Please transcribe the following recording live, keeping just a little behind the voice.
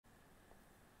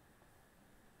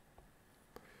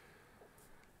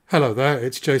Hello there,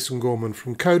 it's Jason Gorman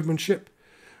from Codemanship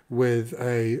with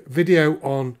a video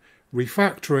on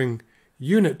refactoring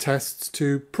unit tests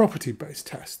to property-based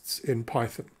tests in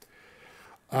Python.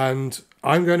 And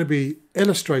I'm going to be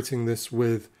illustrating this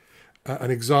with an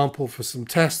example for some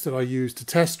tests that I use to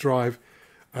test drive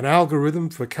an algorithm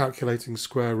for calculating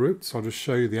square roots. I'll just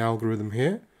show you the algorithm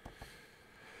here.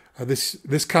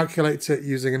 This calculates it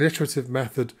using an iterative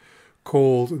method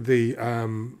called the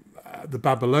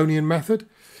Babylonian method,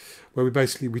 where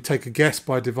we take a guess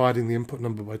by dividing the input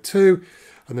number by 2,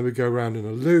 and then we go around in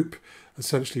a loop,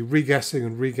 essentially re-guessing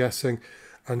and re-guessing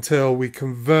until we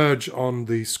converge on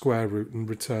the square root and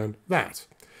return that.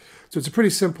 So it's a pretty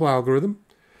simple algorithm,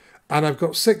 and I've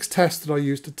got 6 tests that I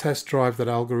use to test drive that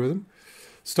algorithm,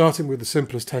 starting with the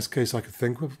simplest test case I could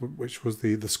think of, which was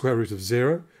the square root of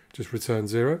 0, just return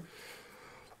 0.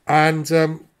 And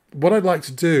what I'd like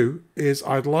to do is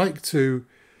I'd like to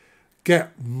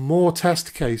get more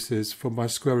test cases for my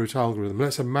square root algorithm.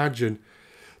 Let's imagine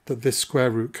that this square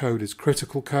root code is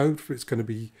critical code. It's going to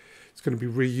be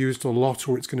reused a lot,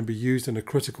 or it's going to be used in a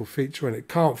critical feature and it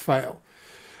can't fail.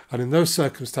 And in those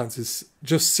circumstances,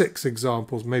 just 6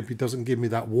 examples maybe doesn't give me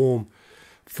that warm,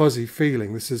 fuzzy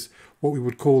feeling. This is what we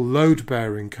would call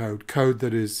load-bearing code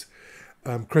that is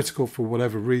critical for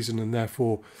whatever reason, and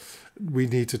therefore we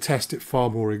need to test it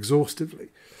far more exhaustively.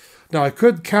 Now, I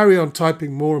could carry on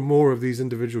typing more and more of these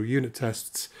individual unit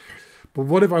tests, but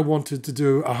what if I wanted to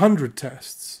do 100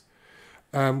 tests?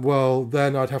 Well,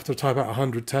 then I'd have to type out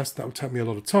 100 tests. That would take me a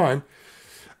lot of time,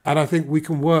 and I think we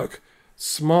can work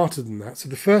smarter than that. So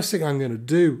the first thing I'm going to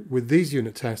do with these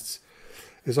unit tests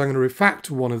is I'm going to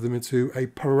refactor one of them into a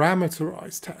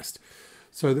parameterized test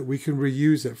so that we can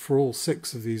reuse it for all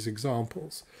 6 of these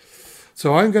examples.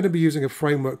 So I'm going to be using a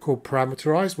framework called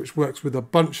Parameterized, which works with a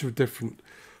bunch of different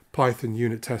Python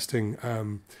unit testing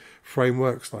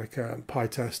frameworks like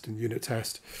PyTest and unit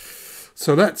test.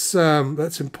 So let's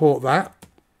import that.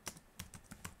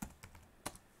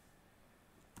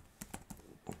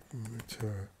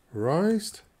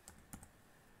 Parameterized.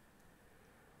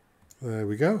 There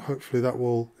we go. Hopefully that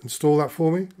will install that for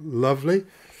me. Lovely.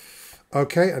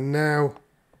 Okay, and now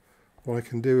what I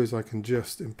can do is I can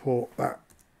just import that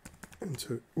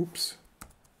into, oops,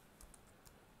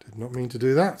 did not mean to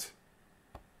do that.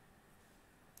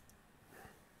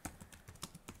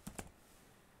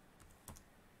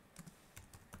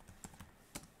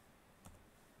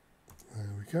 There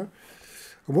we go.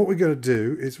 And what we're going to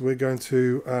do is we're going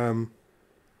to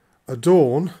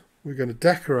adorn, we're going to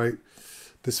decorate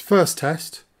this first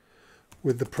test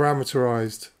with the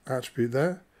parameterized attribute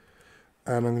there.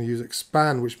 And I'm going to use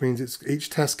expand, which means each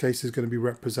test case is going to be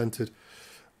represented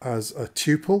as a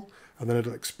tuple, and then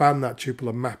it'll expand that tuple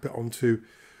and map it onto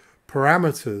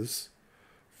parameters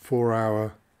for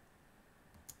our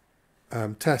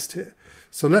test here.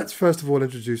 So let's first of all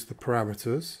introduce the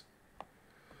parameters.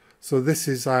 So this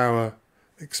is our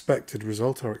expected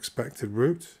result, our expected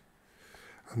root,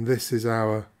 and this is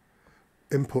our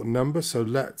input number. So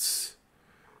let's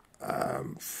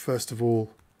first of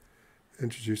all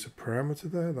introduce a parameter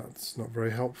there. That's not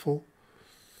very helpful.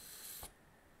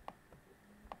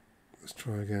 Let's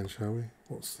try again, shall we?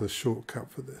 What's the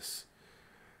shortcut for this?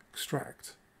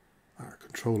 Extract.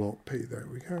 Control-Alt-P. There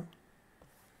we go.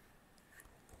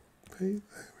 P. There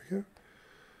we go.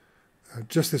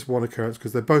 Just this one occurrence,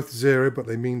 because they're both 0, but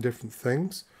they mean different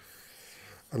things.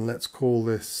 And let's call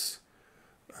this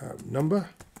number.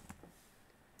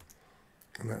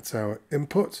 And that's our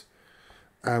input.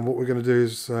 And what we're going to do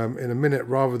is, in a minute,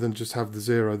 rather than just have the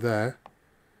 0 there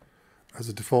as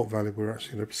a default value, we're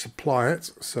actually going to supply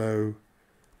it. So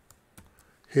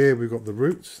here we've got the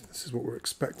root. This is what we're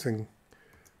expecting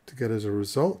to get as a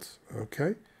result.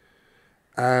 Okay.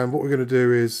 And what we're going to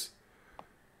do is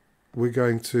we're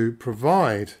going to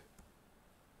provide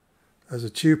as a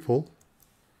tuple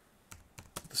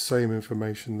the same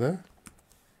information there.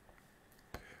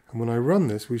 And when I run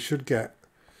this, we should get,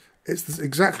 it's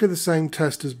exactly the same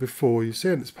test as before. You see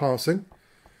it, it's passing.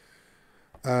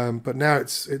 But now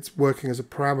it's working as a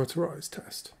parameterized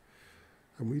test.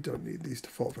 And we don't need these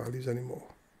default values anymore.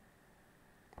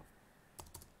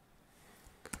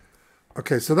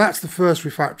 Okay, so that's the first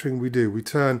refactoring we do. We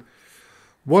turn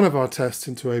one of our tests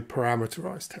into a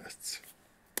parameterized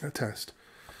test.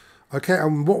 Okay,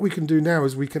 and what we can do now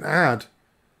is we can add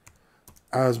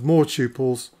as more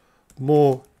tuples,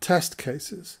 more test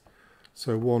cases.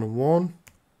 So 1 and 1,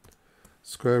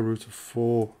 square root of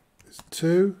 4 is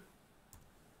 2,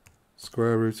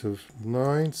 square root of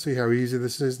 9, see how easy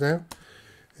this is now,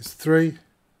 is 3.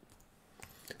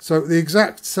 So the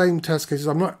exact same test cases,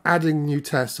 I'm not adding new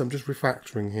tests, I'm just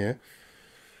refactoring here.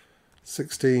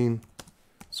 16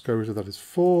 Square root of that is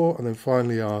 4. And then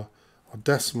finally our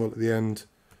decimal at the end,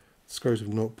 square root of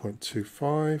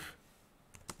 0.25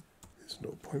 is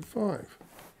 0.5.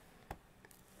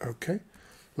 Okay,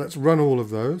 let's run all of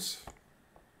those.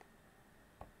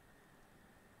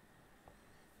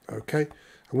 Okay,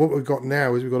 and what we've got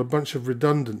now is we've got a bunch of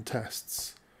redundant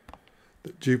tests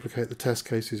that duplicate the test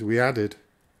cases we added.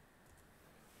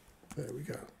 There we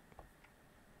go.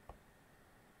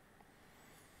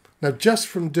 Now, just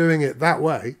from doing it that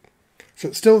way, so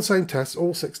it's still the same tests,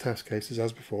 all 6 test cases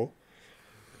as before.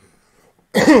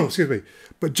 Excuse me.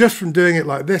 But just from doing it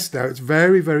like this now, it's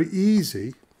very, very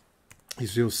easy.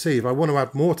 As you'll see, if I want to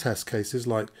add more test cases,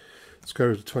 like square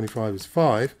root of 25 is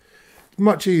 5, it's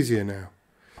much easier now.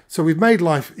 So we've made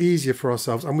life easier for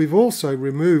ourselves, and we've also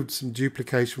removed some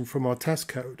duplication from our test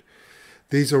code.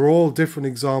 These are all different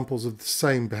examples of the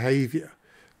same behavior,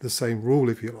 the same rule,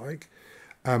 if you like,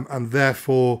 and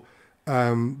therefore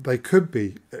they could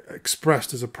be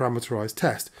expressed as a parameterized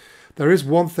test. There is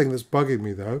one thing that's bugging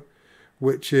me, though,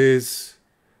 which is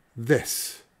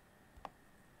this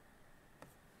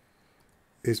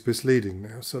is misleading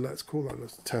now. So let's call that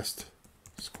a test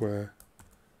square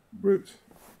root.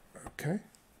 Okay.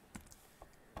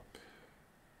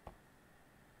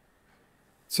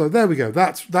 So there we go.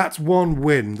 That's one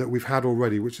win that we've had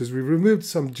already, which is we've removed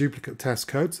some duplicate test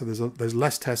code, so there's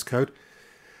less test code,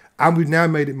 and we've now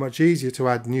made it much easier to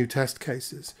add new test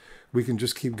cases. We can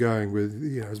just keep going with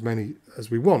as many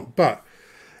as we want. But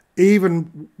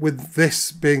even with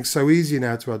this being so easy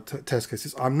now to add test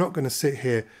cases, I'm not going to sit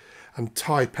here and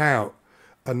type out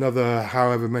another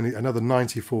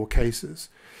 94 cases.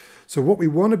 So what we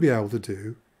want to be able to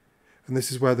do, and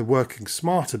this is where the working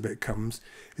smarter bit comes,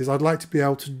 is I'd like to be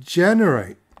able to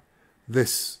generate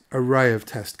this array of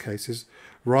test cases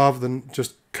rather than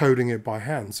just coding it by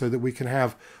hand, so that we can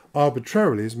have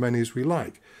arbitrarily as many as we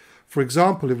like. For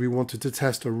example, if we wanted to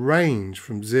test a range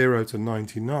from 0 to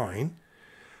 99,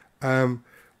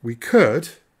 we could,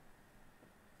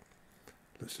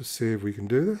 let's just see if we can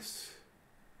do this.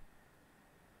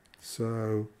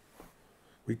 So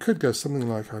we could go something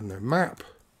like, I don't know, map,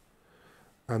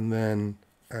 and then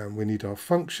we need our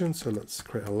function, so let's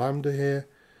create a lambda here,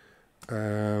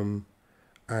 and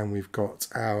we've got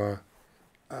our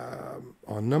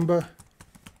number.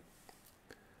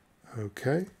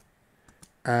 Okay,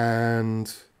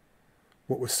 and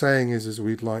what we're saying is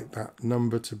we'd like that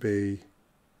number to be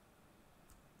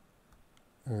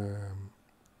a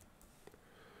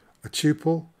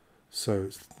tuple, so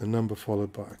it's the number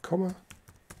followed by a comma.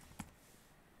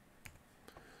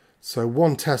 So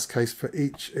one test case for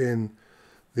each in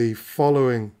the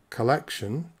following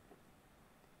collection.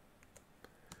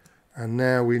 And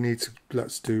now we need to,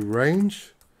 let's do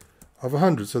range of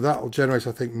 100. So that will generate,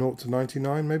 I think, 0 to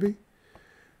 99 maybe.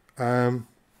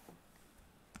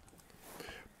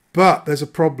 But there's a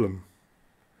problem.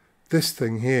 This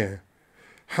thing here.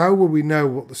 How will we know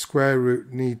what the square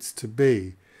root needs to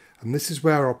be? And this is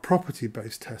where our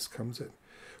property-based test comes in.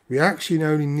 We actually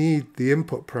only need the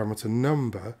input parameter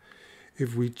number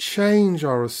if we change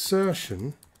our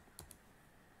assertion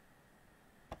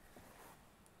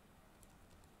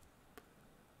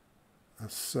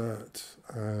assert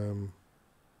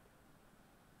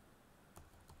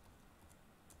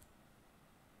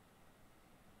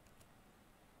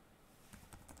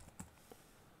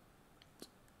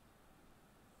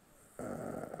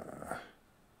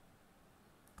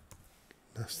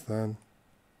less than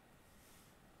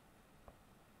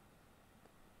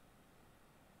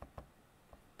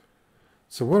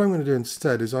So what I'm going to do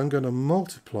instead is I'm going to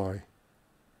multiply.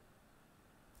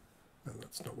 No,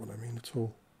 that's not what I mean at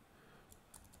all.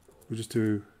 We'll just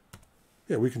do,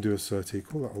 yeah, we can do assert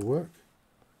equal, that'll work.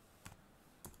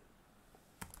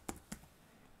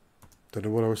 Don't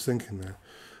know what I was thinking there.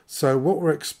 So what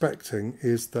we're expecting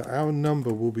is that our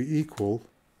number will be equal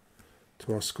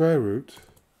to our square root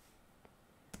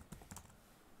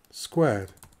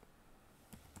squared.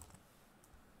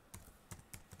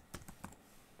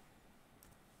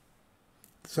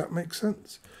 Does that make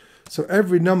sense? So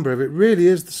every number, if it really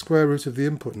is the square root of the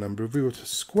input number, if we were to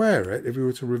square it, if we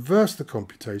were to reverse the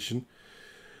computation,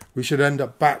 we should end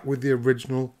up back with the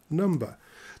original number.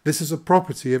 This is a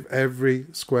property of every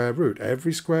square root.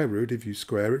 Every square root, if you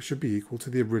square it, should be equal to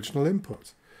the original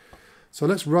input. So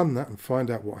let's run that and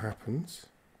find out what happens.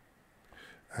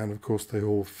 And of course they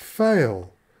all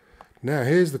fail. Now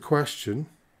here's the question.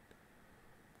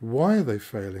 Why are they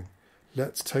failing?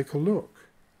 Let's take a look.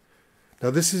 Now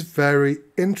this is very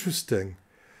interesting.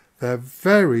 They're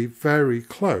very, very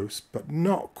close, but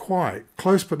not quite.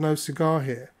 Close but no cigar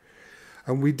here.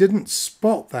 And we didn't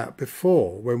spot that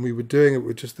before when we were doing it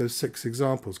with just those 6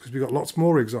 examples, because we've got lots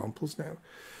more examples now.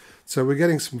 So we're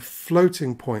getting some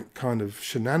floating point kind of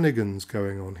shenanigans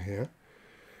going on here.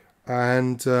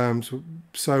 And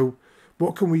so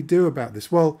what can we do about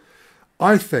this? Well,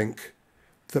 I think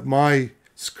that my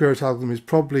square root algorithm is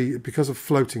probably, because of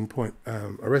floating point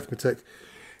arithmetic,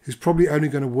 is probably only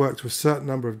going to work to a certain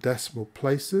number of decimal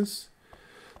places.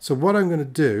 So what I'm going to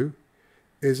do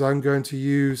is I'm going to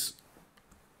use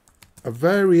a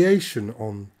variation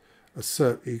on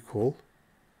assert equal,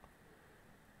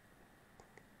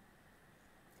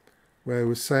 where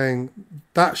we're saying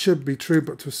that should be true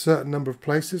but to a certain number of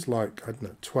places, like, I don't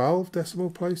know, 12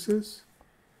 decimal places.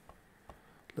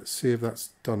 Let's see if that's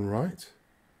done right.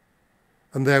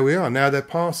 And there we are. Now they're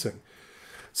passing.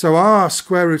 So our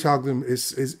square root algorithm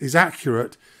is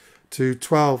accurate to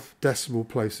 12 decimal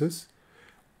places,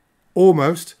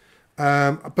 almost,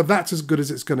 but that's as good as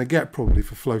it's going to get probably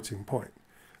for floating point.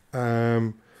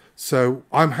 So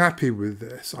I'm happy with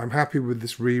this. I'm happy with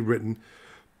this rewritten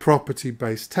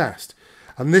property-based test.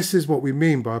 And this is what we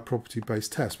mean by a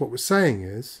property-based test. What we're saying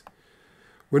is,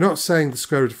 we're not saying the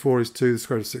square root of 4 is 2, the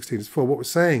square root of 16 is 4. What we're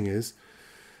saying is,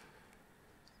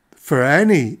 for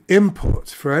any input,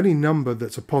 for any number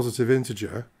that's a positive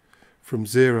integer, from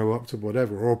 0 up to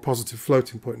whatever, or a positive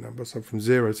floating point number, so from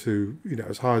 0 to, you know,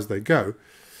 as high as they go,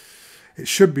 it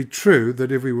should be true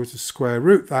that if we were to square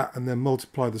root that and then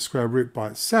multiply the square root by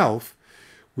itself,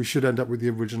 we should end up with the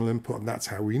original input, and that's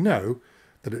how we know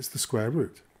that it's the square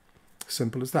root.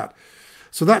 Simple as that.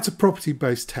 So that's a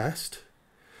property-based test.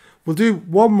 We'll do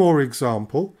one more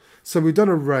example. So we've done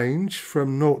a range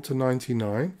from 0 to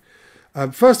 99.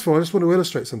 First of all, I just want to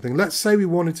illustrate something. Let's say we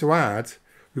wanted to add,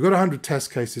 we've got 100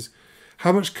 test cases.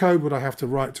 How much code would I have to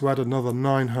write to add another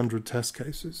 900 test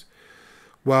cases?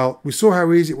 Well, we saw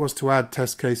how easy it was to add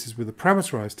test cases with a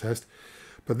parameterized test,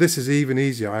 but this is even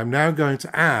easier. I am now going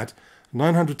to add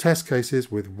 900 test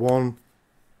cases with one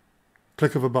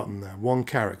click of a button there, one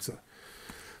character.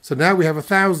 So now we have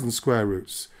 1,000 square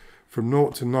roots from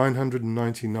 0 to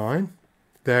 999.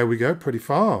 There we go, pretty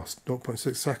fast,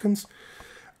 0.6 seconds.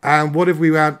 And what if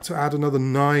we add another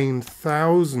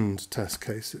 9,000 test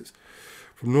cases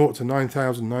from 0 to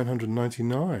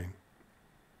 9,999?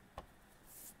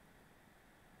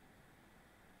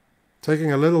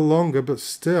 Taking a little longer, but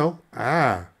still,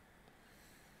 And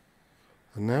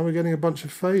now we're getting a bunch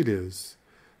of failures.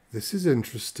 This is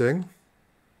interesting.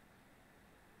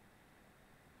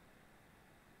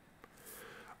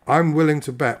 I'm willing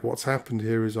to bet what's happened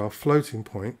here is our floating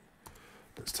point,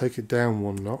 let's take it down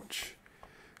one notch,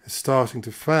 is starting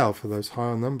to fail for those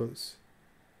higher numbers.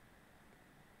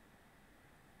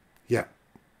 Yeah.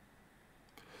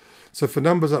 So for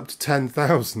numbers up to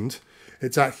 10,000,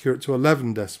 it's accurate to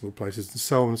 11 decimal places, and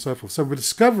so on and so forth. So we're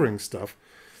discovering stuff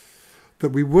that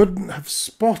we wouldn't have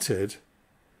spotted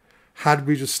had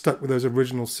we just stuck with those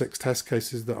original 6 test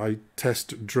cases that I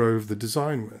test drove the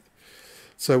design with.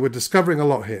 So we're discovering a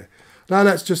lot here. Now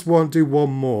let's just do one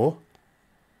more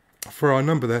for our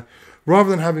number there.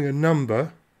 Rather than having a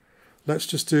number, let's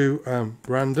just do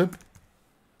random.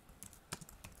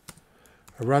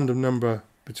 A random number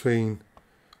between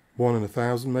 1 and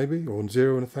 1,000 maybe, or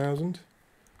 0 and 1,000.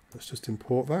 Let's just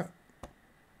import that.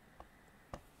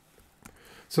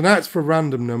 So now it's for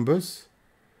random numbers,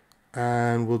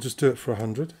 and we'll just do it for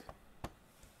 100.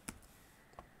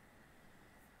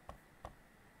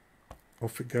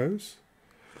 Off it goes.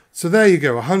 So there you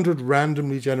go, 100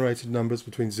 randomly generated numbers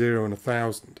between 0 and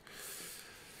 1,000.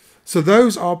 So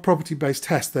those are property-based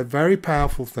tests. They're very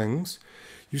powerful things.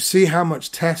 You see how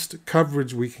much test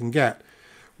coverage we can get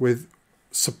with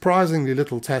surprisingly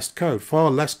little test code, far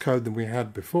less code than we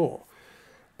had before.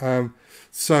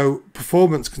 So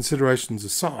performance considerations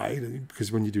aside,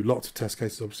 because when you do lots of test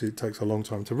cases, obviously it takes a long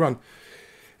time to run.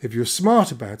 If you're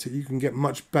smart about it, you can get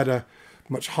much better,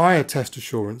 much higher test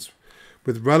assurance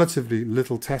with relatively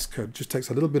little test code. It just takes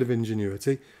a little bit of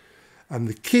ingenuity. And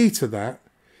the key to that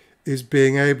is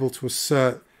being able to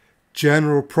assert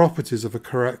general properties of a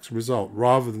correct result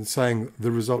rather than saying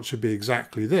the result should be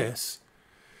exactly this.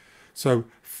 So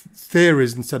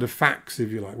theories instead of facts, if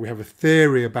you like. We have a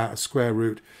theory about a square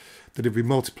root that if we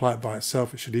multiply it by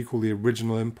itself, it should equal the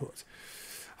original input.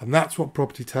 And that's what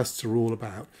property tests are all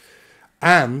about.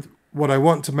 And what I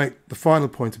want to make the final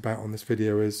point about on this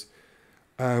video is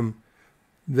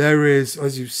there is,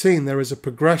 as you've seen, there is a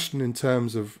progression in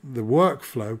terms of the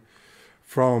workflow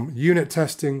from unit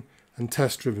testing and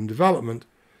test-driven development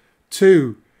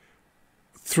to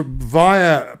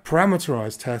via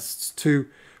parameterized tests to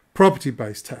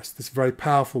property-based tests, this very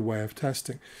powerful way of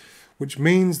testing, which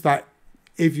means that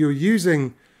if you're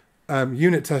using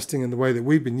unit testing in the way that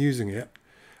we've been using it,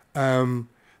 then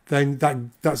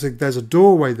there's a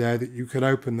doorway there that you can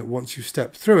open that once you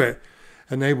step through it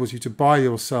enables you to buy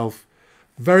yourself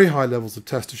very high levels of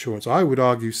test assurance. I would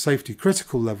argue safety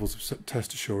critical levels of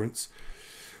test assurance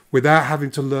without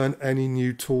having to learn any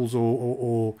new tools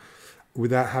or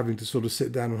without having to sort of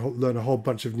sit down and learn a whole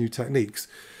bunch of new techniques.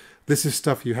 This is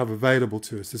stuff you have available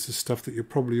to us. This is stuff that you're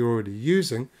probably already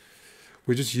using.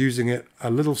 We're just using it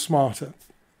a little smarter.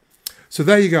 So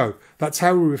there you go. That's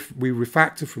how we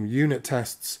refactor from unit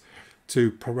tests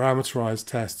to parameterized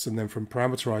tests, and then from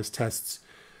parameterized tests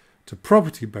to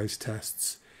property-based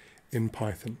tests in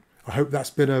Python. I hope that's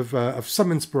been of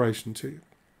some inspiration to you.